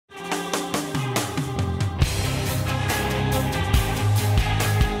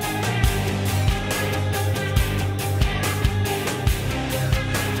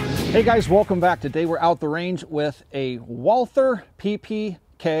Hey guys, welcome back. Today we're out the range with a Walther PPK/S,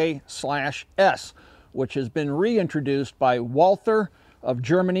 which has been reintroduced by Walther of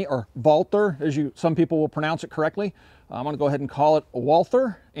Germany, or Walther, as some people will pronounce it correctly. I'm going to go ahead and call it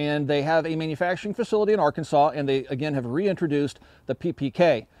Walther, and they have a manufacturing facility in Arkansas, and they again have reintroduced the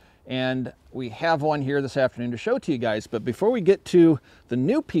PPK. And we have one here this afternoon to show to you guys. But before we get to the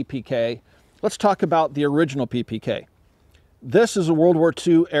new PPK, let's talk about the original PPK. This is a World War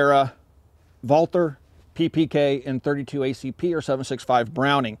II era Walther PPK in 32 ACP or 7.65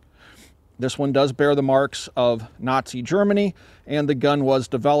 Browning. This one does bear the marks of Nazi Germany, and the gun was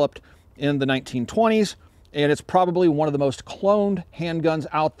developed in the 1920s, and it's probably one of the most cloned handguns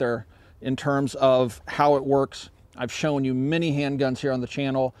out there in terms of how it works. I've shown you many handguns here on the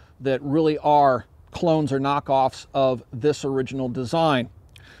channel that really are clones or knockoffs of this original design.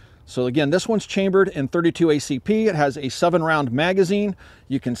 So again, this one's chambered in 32 ACP. It has a 7-round magazine.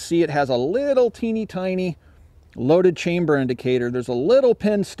 You can see it has a little teeny tiny loaded chamber indicator. There's a little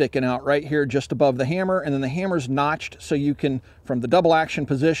pin sticking out right here just above the hammer, and then the hammer's notched so you can, from the double action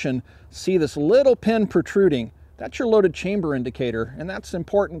position, see this little pin protruding. That's your loaded chamber indicator, and that's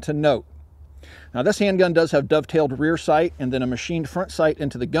important to note. Now this handgun does have dovetailed rear sight and then a machined front sight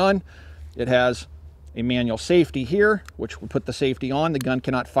into the gun. It has a manual safety here, which will put the safety on. The gun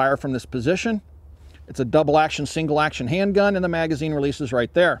cannot fire from this position. It's a double action, single action handgun, and the magazine releases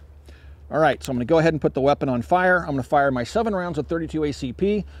right there. All right, so I'm going to go ahead and put the weapon on fire. I'm going to fire my 7 rounds of 32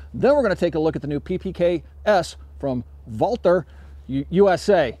 ACP. Then we're going to take a look at the new PPK-S from Walther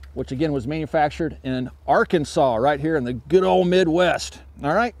USA, which again was manufactured in Arkansas, right here in the good old Midwest.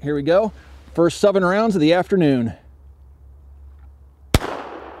 All right, here we go. First 7 rounds of the afternoon.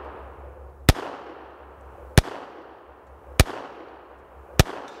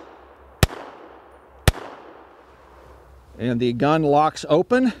 And the gun locks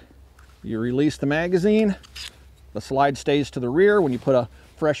open. You release the magazine. The slide stays to the rear. When you put a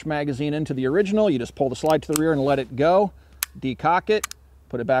fresh magazine into the original, you just pull the slide to the rear and let it go. Decock it,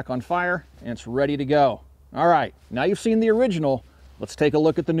 put it back on fire, and it's ready to go. All right, now you've seen the original. Let's take a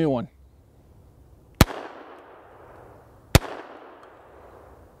look at the new one.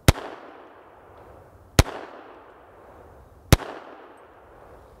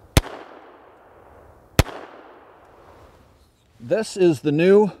 This is the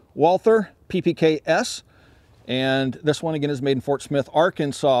new Walther PPK-S, and this one again is made in Fort Smith,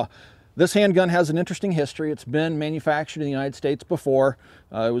 Arkansas. This handgun has an interesting history. It's been manufactured in the United States before.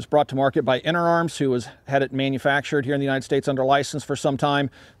 It was brought to market by Interarms, who had it manufactured here in the United States under license for some time.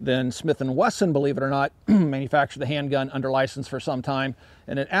 Then Smith & Wesson, believe it or not, manufactured the handgun under license for some time,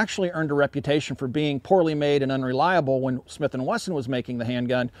 and it actually earned a reputation for being poorly made and unreliable when Smith & Wesson was making the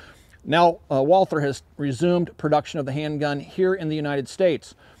handgun. Now, Walther has resumed production of the handgun here in the United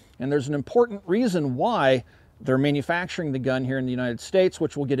States. And there's an important reason why they're manufacturing the gun here in the United States,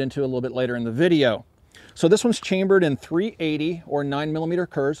 which we'll get into a little bit later in the video. So this one's chambered in 380 or 9mm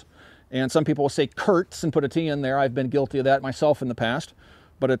Kurz. And some people will say Kurtz and put a T in there. I've been guilty of that myself in the past.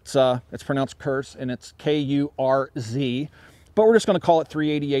 But it's pronounced Kurz, and it's K-U-R-Z. But we're just going to call it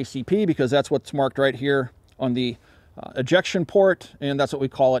 380 ACP because that's what's marked right here on the ejection port, and that's what we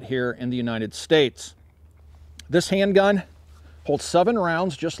call it here in the United States. This handgun holds 7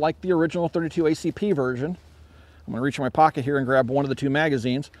 rounds, just like the original 32 ACP version. I'm going to reach in my pocket here and grab one of the 2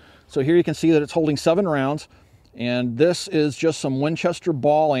 magazines. So here you can see that it's holding 7 rounds, and this is just some Winchester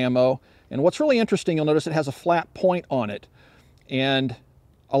ball ammo. And what's really interesting, you'll notice it has a flat point on it. And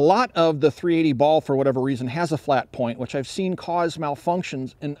a lot of the 380 ball, for whatever reason, has a flat point, which I've seen cause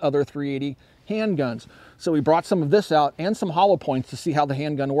malfunctions in other 380 handguns. So we brought some of this out and some hollow points to see how the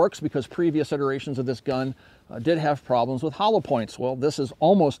handgun works, because previous iterations of this gun did have problems with hollow points. Well, this is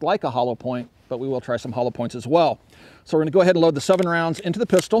almost like a hollow point, but we will try some hollow points as well. So we're going to go ahead and load the 7 rounds into the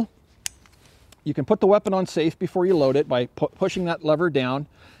pistol. You can put the weapon on safe before you load it by pushing that lever down.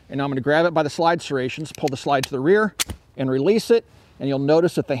 And now I'm going to grab it by the slide serrations, pull the slide to the rear, and release it. And you'll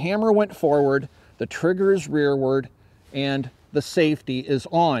notice that the hammer went forward, the trigger is rearward, and the safety is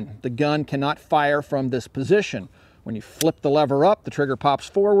on. The gun cannot fire from this position. When you flip the lever up, the trigger pops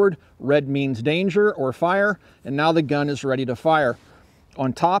forward. Red means danger or fire, and now the gun is ready to fire.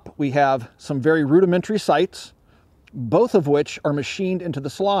 On top, we have some very rudimentary sights, both of which are machined into the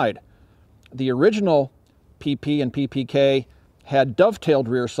slide. The original PP and PPK had dovetailed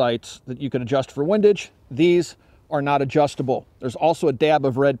rear sights that you could adjust for windage. These are not adjustable. There's also a dab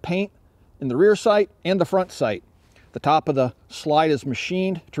of red paint in the rear sight and the front sight. The top of the slide is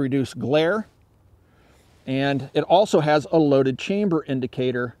machined to reduce glare, and it also has a loaded chamber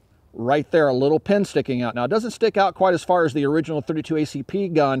indicator right there, a little pin sticking out. Now, it doesn't stick out quite as far as the original 32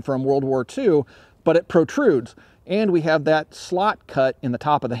 ACP gun from World War II, but it protrudes. And we have that slot cut in the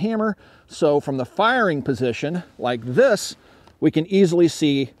top of the hammer. So from the firing position, like this, we can easily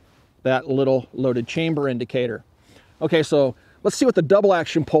see that little loaded chamber indicator. Okay, so let's see what the double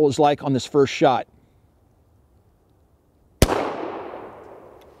action pull is like on this first shot.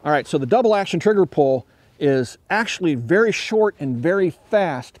 All right, so the double action trigger pull is actually very short and very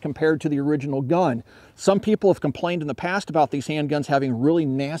fast compared to the original gun. Some people have complained in the past about these handguns having really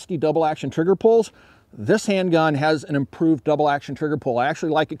nasty double action trigger pulls. This handgun has an improved double action trigger pull. I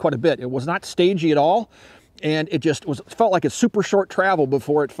actually like it quite a bit. It was not stagey at all, and it felt like it's super short travel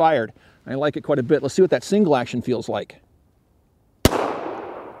before it fired. I like it quite a bit. Let's see what that single action feels like.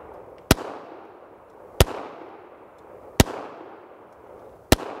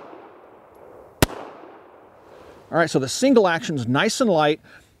 All right, so the single action is nice and light.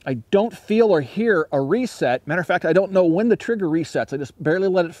 I don't feel or hear a reset. Matter of fact, I don't know when the trigger resets. I just barely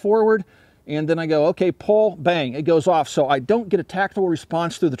let it forward, and then I go, okay, pull, bang, it goes off. So I don't get a tactile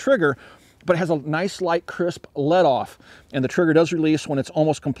response through the trigger, but it has a nice, light, crisp let off. And the trigger does release when it's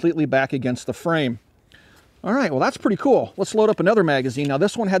almost completely back against the frame. All right, well, that's pretty cool. Let's load up another magazine. Now,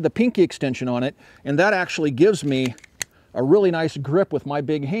 this one had the pinky extension on it, and that actually gives me a really nice grip with my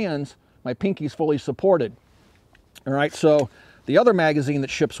big hands. My pinky's fully supported. All right, so the other magazine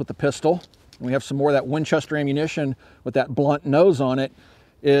that ships with the pistol, and we have some more of that Winchester ammunition with that blunt nose on it,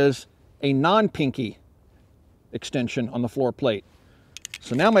 is a non-pinky extension on the floor plate.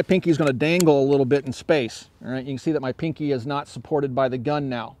 So now my pinky is going to dangle a little bit in space. All right, you can see that my pinky is not supported by the gun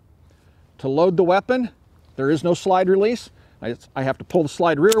now. To load the weapon, there is no slide release. I have to pull the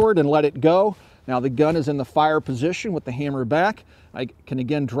slide rearward and let it go. Now the gun is in the fire position with the hammer back. I can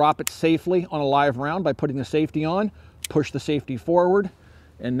again drop it safely on a live round by putting the safety on, push the safety forward,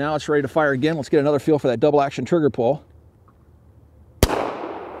 and now it's ready to fire again. Let's get another feel for that double action trigger pull.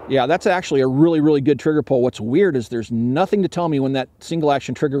 Yeah, that's actually a really, really good trigger pull. What's weird is there's nothing to tell me when that single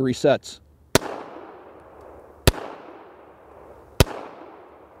action trigger resets.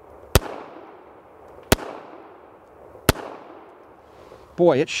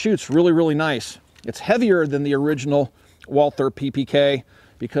 Boy, it shoots really, really nice. It's heavier than the original Walther PPK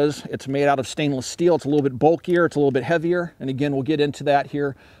because it's made out of stainless steel. It's a little bit bulkier, it's a little bit heavier, and again, we'll get into that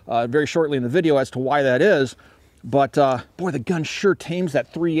here very shortly in the video as to why that is. But boy, the gun sure tames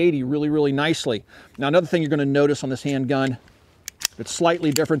that 380 really, really nicely. Now, another thing you're going to notice on this handgun that's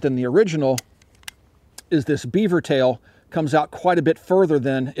slightly different than the original is this beaver tail comes out quite a bit further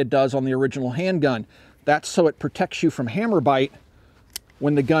than it does on the original handgun. That's so it protects you from hammer bite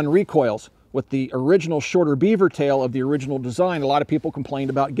when the gun recoils. With the original shorter beaver tail of the original design, a lot of people complained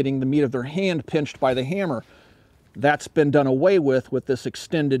about getting the meat of their hand pinched by the hammer. That's been done away with this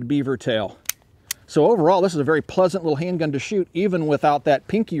extended beaver tail. So overall, this is a very pleasant little handgun to shoot, even without that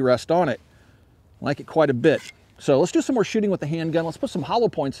pinky rest on it. I like it quite a bit. So let's do some more shooting with the handgun. Let's put some hollow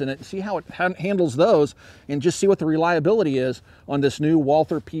points in it and see how it handles those, and just see what the reliability is on this new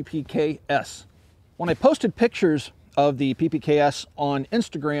Walther PPK-S. When I posted pictures of the PPK-S on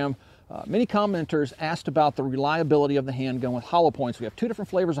Instagram, many commenters asked about the reliability of the handgun with hollow points. We have two different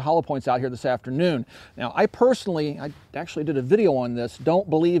flavors of hollow points out here this afternoon. Now, I actually did a video on this, don't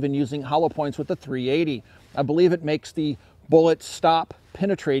believe in using hollow points with the 380. I believe it makes the bullet stop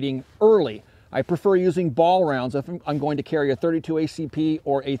penetrating early. I prefer using ball rounds if I'm going to carry a 32 ACP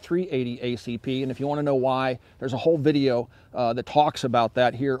or a 380 ACP. And if you want to know why, there's a whole video that talks about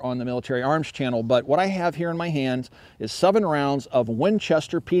that here on the Military Arms channel. But what I have here in my hands is 7 rounds of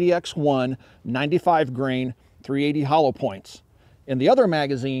Winchester PDX-1 95 grain 380 hollow points. In the other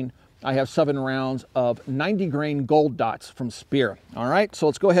magazine, I have 7 rounds of 90 grain gold dots from Speer. All right, so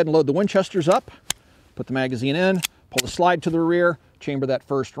let's go ahead and load the Winchesters up, put the magazine in, pull the slide to the rear, chamber that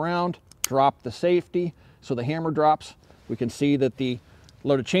first round, drop the safety so the hammer drops. We can see that the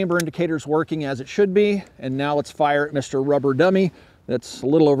loaded chamber indicator is working as it should be. And now let's fire at Mr. Rubber Dummy that's a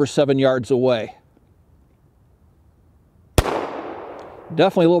little over 7 yards away.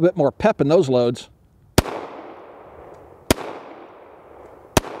 Definitely a little bit more pep in those loads.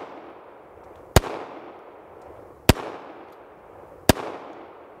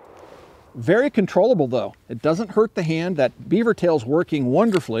 Very controllable though. It doesn't hurt the hand. That beaver tail's working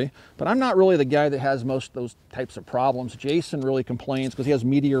wonderfully, but I'm not really the guy that has most of those types of problems. Jason really complains because he has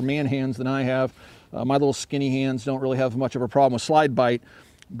meatier man hands than I have. My little skinny hands don't really have much of a problem with slide bite,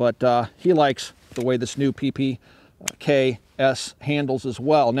 but he likes the way this new PPK-S handles as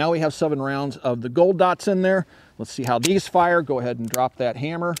well. Now we have 7 rounds of the gold dots in there. Let's see how these fire. Go ahead and drop that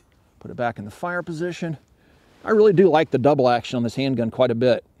hammer, put it back in the fire position. I really do like the double action on this handgun quite a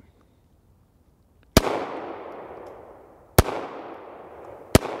bit.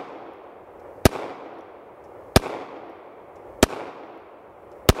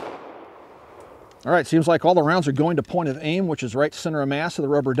 All right, seems like all the rounds are going to point of aim, which is right center of mass of the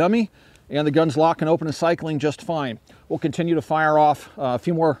rubber dummy, and the gun's locking open and cycling just fine. We'll continue to fire off a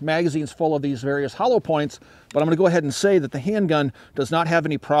few more magazines full of these various hollow points, but I'm going to go ahead and say that the handgun does not have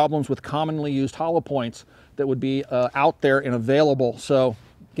any problems with commonly used hollow points that would be out there and available. So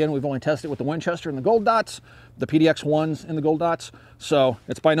again, we've only tested it with the Winchester and the gold dots, the PDX ones and the gold dots. So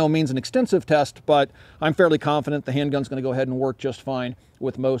it's by no means an extensive test, but I'm fairly confident the handgun's going to go ahead and work just fine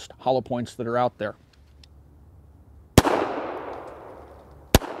with most hollow points that are out there.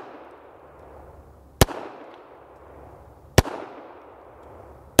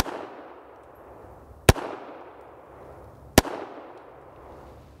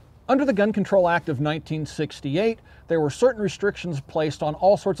 Under the Gun Control Act of 1968, there were certain restrictions placed on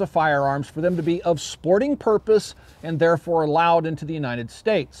all sorts of firearms for them to be of sporting purpose and therefore allowed into the United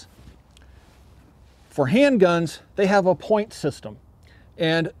States. For handguns, they have a point system,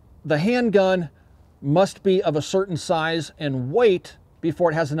 and the handgun must be of a certain size and weight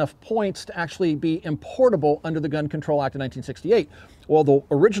before it has enough points to actually be importable under the Gun Control Act of 1968. Well, the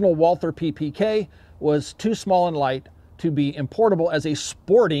original Walther PPK was too small and light to be importable as a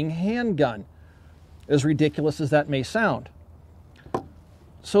sporting handgun, as ridiculous as that may sound.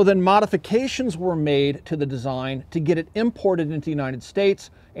 So then modifications were made to the design to get it imported into the United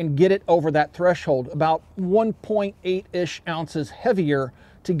States and get it over that threshold, about 1.8-ish ounces heavier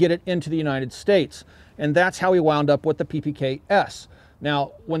to get it into the United States. And that's how we wound up with the PPK-S.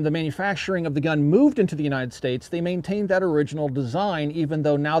 Now, when the manufacturing of the gun moved into the United States, they maintained that original design, even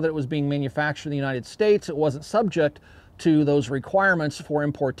though now that it was being manufactured in the United States, it wasn't subject to those requirements for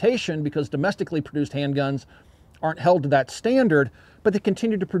importation because domestically produced handguns aren't held to that standard, but they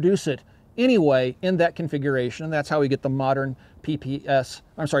continue to produce it anyway in that configuration, and that's how we get the modern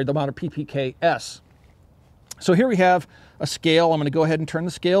the modern PPK-S. So here we have a scale. I'm going to go ahead and turn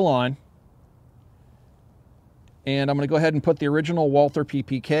the scale on, and I'm going to go ahead and put the original Walther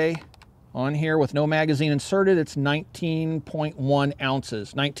PPK on here with no magazine inserted. It's 19.1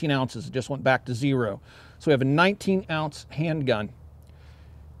 ounces, 19 ounces. It just went back to 0. So we have a 19-ounce handgun.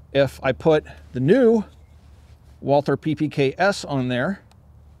 If I put the new Walther PPK-S on there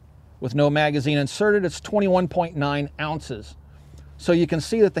with no magazine inserted, it's 21.9 ounces. So you can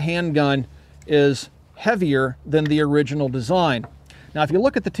see that the handgun is heavier than the original design. Now, if you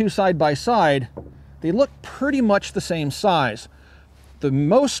look at the two side by side, they look pretty much the same size. The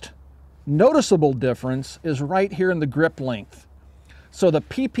most noticeable difference is right here in the grip length. So the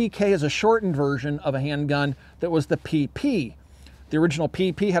PPK is a shortened version of a handgun that was the PP. The original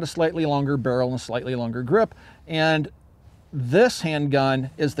PP had a slightly longer barrel and a slightly longer grip, and this handgun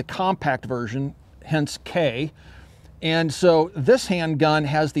is the compact version, hence K. And so this handgun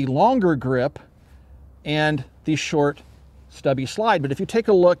has the longer grip and the short stubby slide. But if you take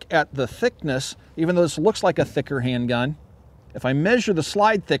a look at the thickness, even though this looks like a thicker handgun, if I measure the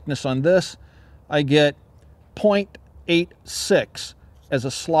slide thickness on this, I get 0.86 as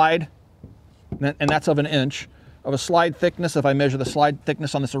a slide, and that's of an inch, of a slide thickness. If I measure the slide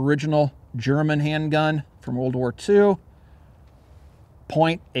thickness on this original German handgun from World War II,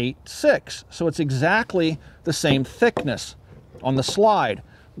 0.86. So it's exactly the same thickness on the slide.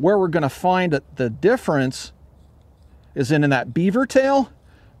 Where we're going to find the difference is in that beaver tail,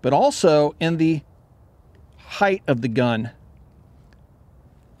 but also in the height of the gun.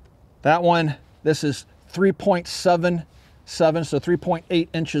 That one, this is 3.77, so 3.8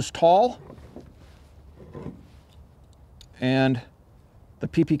 inches tall. And the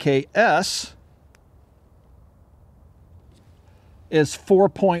PPK-S is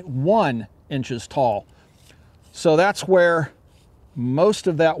 4.1 inches tall. So that's where most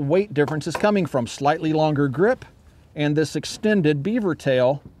of that weight difference is coming from. Slightly longer grip and this extended beaver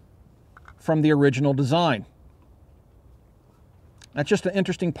tail from the original design. That's just an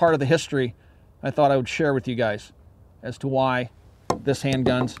interesting part of the history I thought I would share with you guys as to why this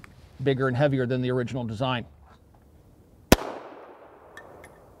handgun's bigger and heavier than the original design.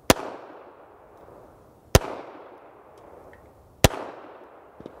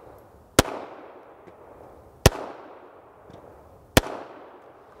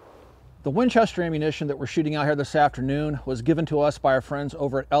 The Winchester ammunition that we're shooting out here this afternoon was given to us by our friends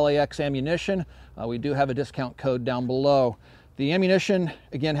over at LAX Ammunition. We do have a discount code down below. The ammunition,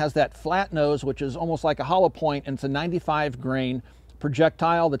 again, has that flat nose, which is almost like a hollow point, and it's a 95 grain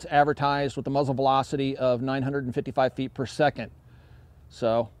projectile that's advertised with a muzzle velocity of 955 feet per second.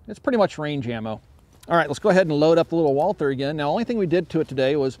 So it's pretty much range ammo. All right, let's go ahead and load up the little Walther again. Now, the only thing we did to it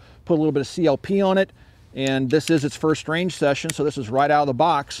today was put a little bit of CLP on it, and this is its first range session, so this is right out of the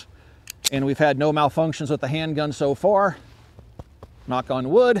box. And we've had no malfunctions with the handgun so far, knock on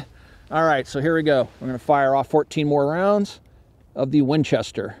wood. All right, so here we go. We're going to fire off 14 more rounds of the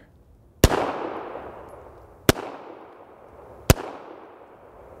Winchester.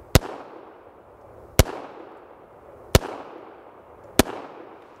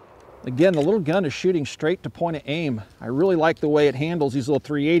 Again, the little gun is shooting straight to point of aim. I really like the way it handles these little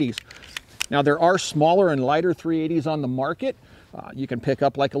 380s. Now, there are smaller and lighter 380s on the market. You can pick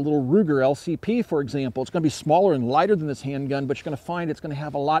up like a little Ruger LCP, for example. It's going to be smaller and lighter than this handgun, but you're going to find it's going to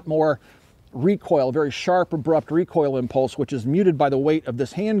have a lot more recoil, very sharp, abrupt recoil impulse, which is muted by the weight of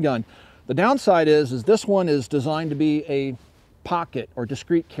this handgun. The downside is this one is designed to be a pocket or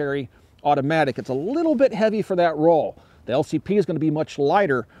discreet carry automatic. It's a little bit heavy for that role. The LCP is going to be much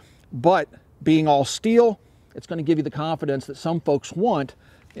lighter, but being all steel, it's going to give you the confidence that some folks want,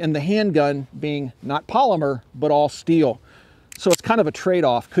 and the handgun being not polymer, but all steel. So it's kind of a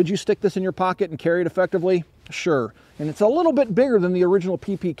trade-off. Could you stick this in your pocket and carry it effectively? Sure. And it's a little bit bigger than the original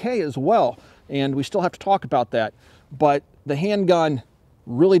PPK as well, and we still have to talk about that. But the handgun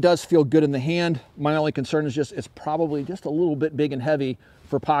really does feel good in the hand. My only concern is just it's probably just a little bit big and heavy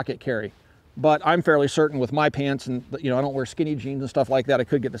for pocket carry. But I'm fairly certain with my pants, and I don't wear skinny jeans and stuff like that, I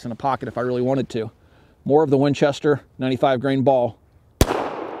could get this in a pocket if I really wanted to. More of the Winchester 95 grain ball.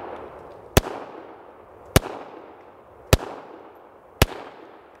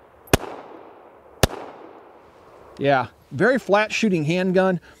 Yeah, very flat shooting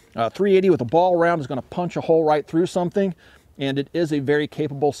handgun. 380 with a ball round is going to punch a hole right through something, and it is a very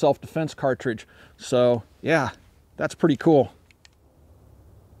capable self-defense cartridge. So yeah, that's pretty cool.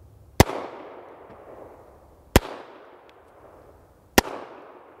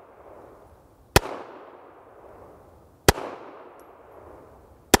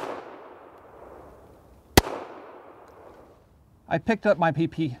 I picked up my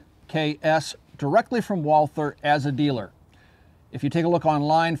PPKS directly from Walther as a dealer. If you take a look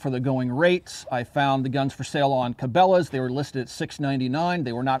online for the going rates, I found the guns for sale on Cabela's. They were listed at $6.99.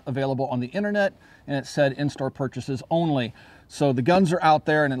 They were not available on the internet, and it said in-store purchases only. So the guns are out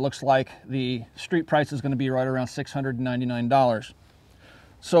there, and it looks like the street price is going to be right around $699.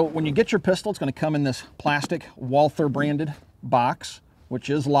 So when you get your pistol, it's going to come in this plastic Walther branded box,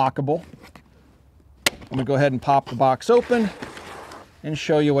 which is lockable. I'm going to go ahead and pop the box open and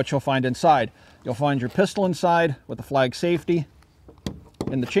show you what you'll find inside. You'll find your pistol inside with the flag safety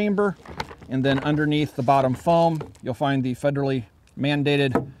in the chamber, and then underneath the bottom foam, you'll find the federally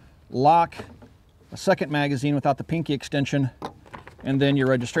mandated lock, a second magazine without the pinky extension, and then your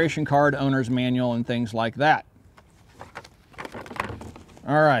registration card, owner's manual, and things like that.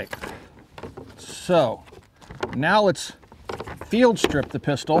 All right, so now let's field strip the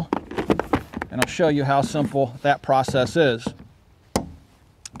pistol, and I'll show you how simple that process is.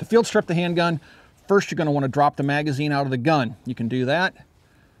 To field strip the handgun, first you're going to want to drop the magazine out of the gun. You can do that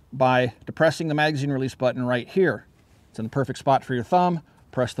by depressing the magazine release button right here. It's in the perfect spot for your thumb.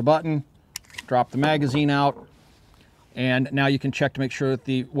 Press the button, drop the magazine out, and now you can check to make sure that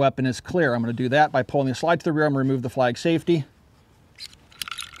the weapon is clear. I'm going to do that by pulling the slide to the rear. I'm going to remove the flag safety,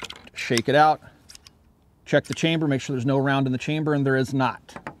 shake it out, check the chamber, make sure there's no round in the chamber, and there is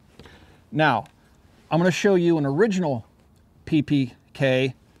not. Now, I'm going to show you an original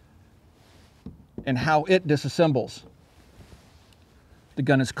PPK and how it disassembles. The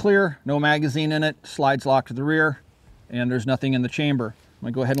gun is clear, no magazine in it, slides locked to the rear, and there's nothing in the chamber. I'm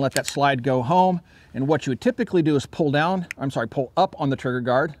going to go ahead and let that slide go home, and what you would typically do is pull up on the trigger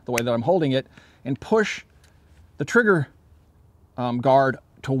guard, the way that I'm holding it, and push the trigger guard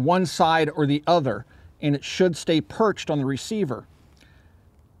to one side or the other, and it should stay perched on the receiver.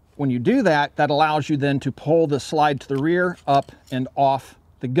 When you do that, that allows you then to pull the slide to the rear, up and off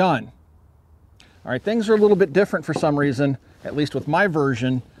the gun. All right, things are a little bit different for some reason, at least with my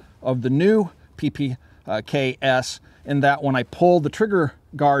version of the new PPKS, in that when I pull the trigger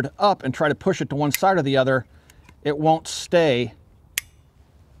guard up and try to push it to one side or the other, it won't stay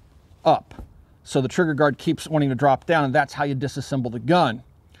up. So the trigger guard keeps wanting to drop down, and that's how you disassemble the gun.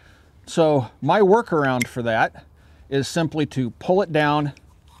 So my workaround for that is simply to pull it down,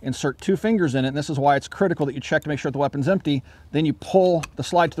 insert 2 fingers in it, and this is why it's critical that you check to make sure the weapon's empty. Then you pull the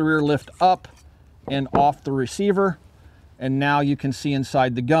slide to the rear, lift up and off the receiver, and now you can see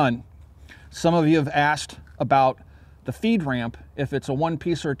inside the gun. Some of you have asked about the feed ramp. If it's a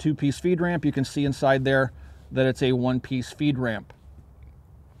 1-piece or a 2-piece feed ramp, you can see inside there that it's a 1-piece feed ramp.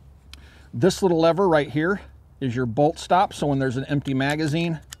 This little lever right here is your bolt stop, so when there's an empty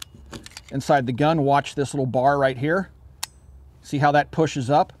magazine inside the gun, watch this little bar right here. See how that pushes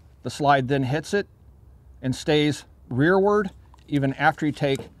up? The slide then hits it and stays rearward even after you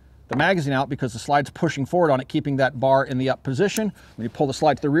take the magazine out because the slide's pushing forward on it, keeping that bar in the up position. When you pull the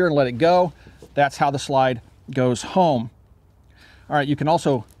slide to the rear and let it go, that's how the slide goes home. All right, you can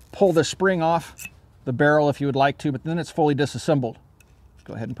also pull the spring off the barrel if you would like to, but then it's fully disassembled.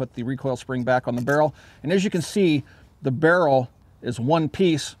 Go ahead and put the recoil spring back on the barrel. And as you can see, the barrel is one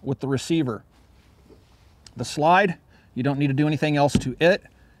piece with the receiver. The slide, you don't need to do anything else to it.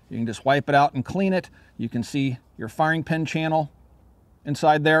 You can just wipe it out and clean it. You can see your firing pin channel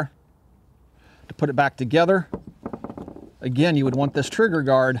inside there. To put it back together, again, you would want this trigger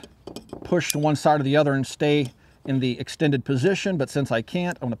guard pushed to one side or the other and stay in the extended position, but since I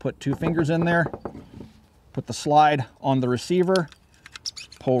can't, I'm going to put 2 fingers in there, put the slide on the receiver,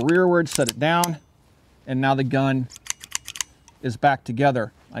 pull rearward, set it down, and now the gun is back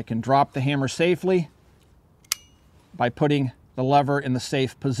together. I can drop the hammer safely by putting the lever in the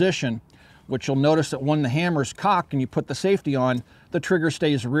safe position, which you'll notice that when the hammer's cocked and you put the safety on, the trigger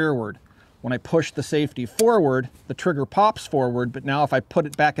stays rearward. When I push the safety forward, the trigger pops forward, but now if I put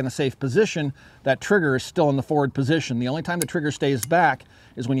it back in a safe position, that trigger is still in the forward position. The only time the trigger stays back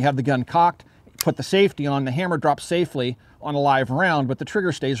is when you have the gun cocked, put the safety on, the hammer drops safely on a live round, but the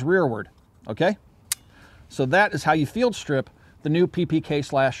trigger stays rearward, okay? So that is how you field strip the new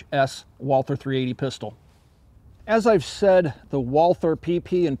PPK/S Walther 380 pistol. As I've said, the Walther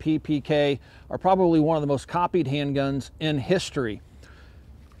PP and PPK are probably one of the most copied handguns in history.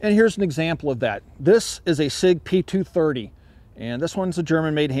 And here's an example of that. This is a SIG P230, and this one's a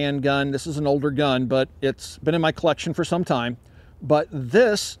German-made handgun. This is an older gun, but it's been in my collection for some time. But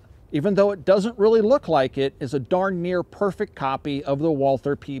this, even though it doesn't really look like it, is a darn near perfect copy of the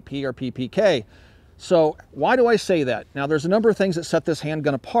Walther PP or PPK. So why do I say that? Now, there's a number of things that set this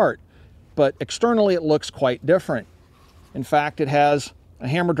handgun apart, but externally it looks quite different. In fact, it has a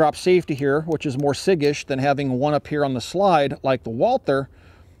hammer drop safety here, which is more SIG-ish than having one up here on the slide like the Walther.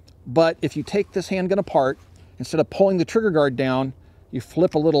 But if you take this handgun apart, instead of pulling the trigger guard down, you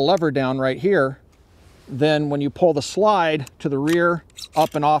flip a little lever down right here. Then when you pull the slide to the rear,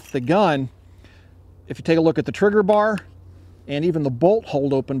 up and off the gun, if you take a look at the trigger bar and even the bolt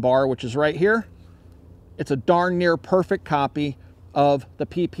hold open bar, which is right here, it's a darn near perfect copy of the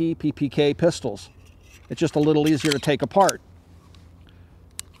PPK pistols. It's just a little easier to take apart.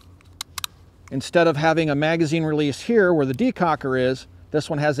 Instead of having a magazine release here where the decocker is, this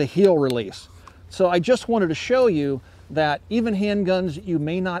one has a heel release. So I just wanted to show you that even handguns you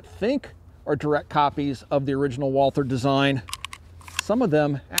may not think are direct copies of the original Walther design, some of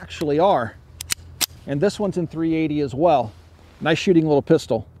them actually are. And this one's in 380 as well. Nice shooting little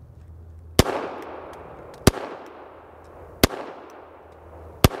pistol.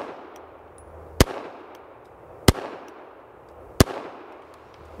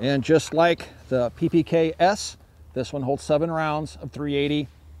 And just like the PPK-S, this one holds 7 rounds of 380,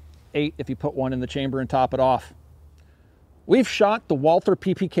 8 if you put one in the chamber and top it off. We've shot the Walther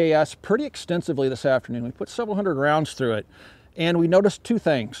PPK-S pretty extensively this afternoon. We put several hundred rounds through it, and we noticed 2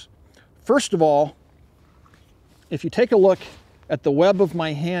 things. First of all, if you take a look at the web of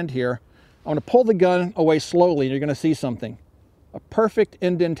my hand here, I'm going to pull the gun away slowly and you're going to see something. A perfect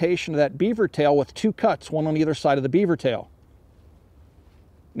indentation of that beaver tail with 2 cuts, one on either side of the beaver tail.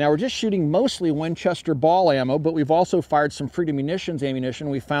 Now we're just shooting mostly Winchester ball ammo, but we've also fired some Freedom Munitions ammunition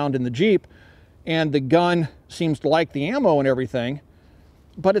we found in the Jeep, and the gun seems to like the ammo and everything,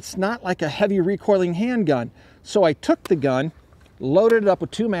 but it's not like a heavy recoiling handgun. So I took the gun, loaded it up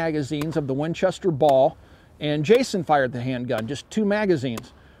with 2 magazines of the Winchester ball, and Jason fired the handgun, just 2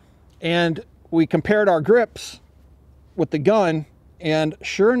 magazines. And we compared our grips with the gun, and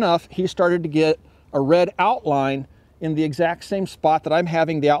sure enough, he started to get a red outline in the exact same spot that I'm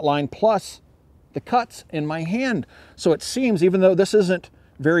having the outline plus the cuts in my hand. So it seems, even though this isn't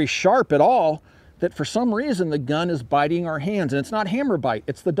very sharp at all, that for some reason the gun is biting our hands. And it's not hammer bite,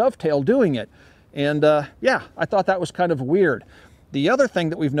 it's the dovetail doing it. And yeah, I thought that was kind of weird. The other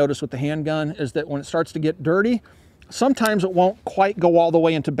thing that we've noticed with the handgun is that when it starts to get dirty, sometimes it won't quite go all the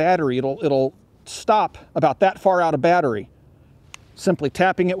way into battery. It'll stop about that far out of battery. Simply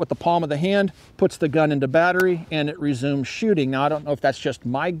tapping it with the palm of the hand puts the gun into battery and it resumes shooting. Now, I don't know if that's just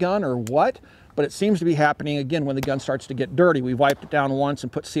my gun or what, but it seems to be happening again when the gun starts to get dirty. We wiped it down once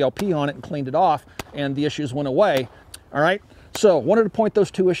and put CLP on it and cleaned it off, and the issues went away. All right, so wanted to point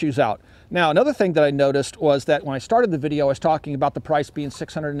those 2 issues out. Now, another thing that I noticed was that when I started the video, I was talking about the price being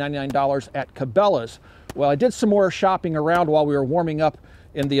 $699 at Cabela's. Well, I did some more shopping around while we were warming up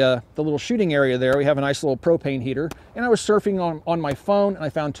in the little shooting area there. We have a nice little propane heater, and I was surfing on my phone, and I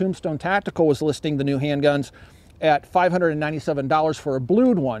found Tombstone Tactical was listing the new handguns at $597 for a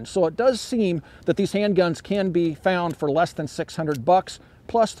blued one. So it does seem that these handguns can be found for less than $600,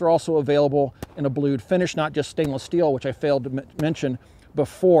 Plus, they're also available in a blued finish, not just stainless steel, which I failed to mention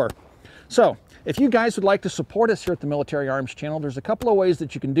before. So if you guys would like to support us here at the Military Arms Channel, there's a couple of ways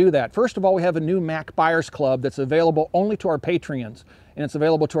that you can do that. First of all, we have a new Mac Buyers Club that's available only to our Patreons, and it's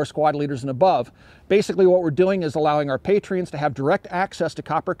available to our squad leaders and above. Basically, what we're doing is allowing our Patreons to have direct access to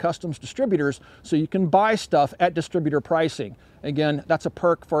Copper Customs distributors so you can buy stuff at distributor pricing. Again, that's a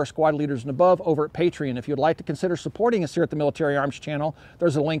perk for our squad leaders and above over at Patreon. If you'd like to consider supporting us here at the Military Arms Channel,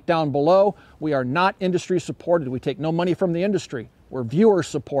 there's a link down below. We are not industry supported. We take no money from the industry. We're viewer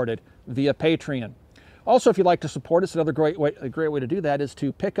supported via Patreon. Also, if you'd like to support us, another great way to do that is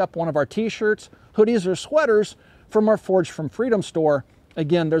to pick up one of our t-shirts, hoodies, or sweaters from our Forged from Freedom store.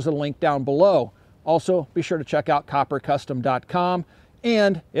 Again, there's a link down below. Also, be sure to check out coppercustom.com.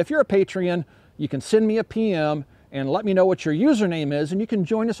 And if you're a Patreon, you can send me a PM and let me know what your username is, and you can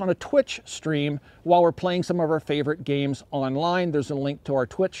join us on a Twitch stream while we're playing some of our favorite games online. There's a link to our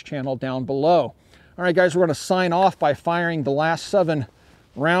Twitch channel down below. All right, guys, we're going to sign off by firing the last 7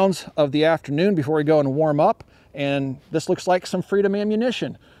 rounds of the afternoon before we go and warm up. And this looks like some Freedom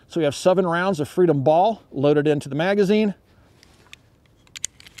ammunition. So we have 7 rounds of Freedom ball loaded into the magazine.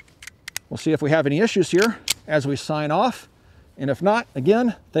 We'll see if we have any issues here as we sign off. And if not,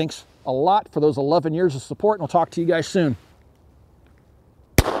 again, thanks a lot for those 11 years of support, and I'll talk to you guys soon.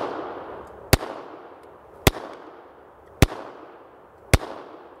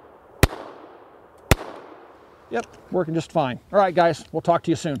 Yep, working just fine. All right, guys, we'll talk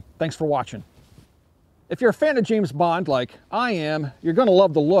to you soon. Thanks for watching. If you're a fan of James Bond like I am, you're going to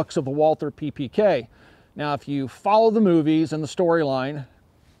love the looks of the Walther PPK. Now, if you follow the movies and the storyline,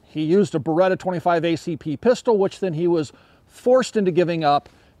 he used a Beretta 25 ACP pistol, which then he was forced into giving up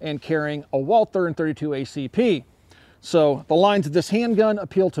and carrying a Walther in 32 ACP. So the lines of this handgun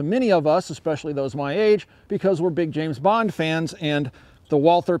appeal to many of us, especially those my age, because we're big James Bond fans, and the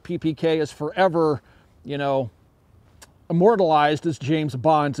Walther PPK is forever, you know, immortalized as James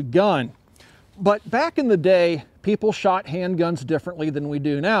Bond's gun. But back in the day, people shot handguns differently than we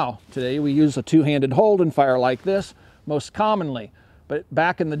do now. Today we use a two-handed hold and fire like this most commonly. But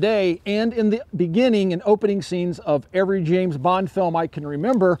back in the day, and in the beginning and opening scenes of every James Bond film I can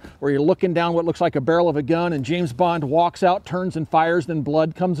remember, where you're looking down what looks like a barrel of a gun and James Bond walks out, turns and fires, then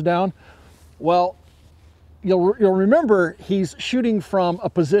blood comes down. Well, you'll remember he's shooting from a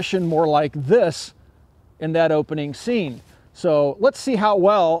position more like this in that opening scene. So let's see how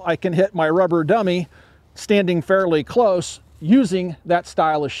well I can hit my rubber dummy standing fairly close using that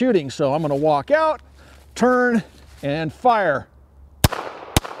style of shooting. So I'm going to walk out, turn, and fire.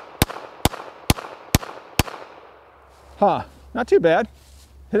 Huh, not too bad.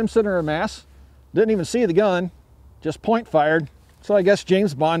 Hit him center of mass. Didn't even see the gun, just point fired. So I guess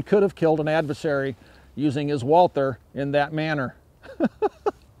James Bond could have killed an adversary using his Walther in that manner.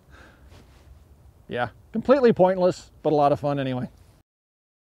 Yeah, completely pointless, but a lot of fun anyway.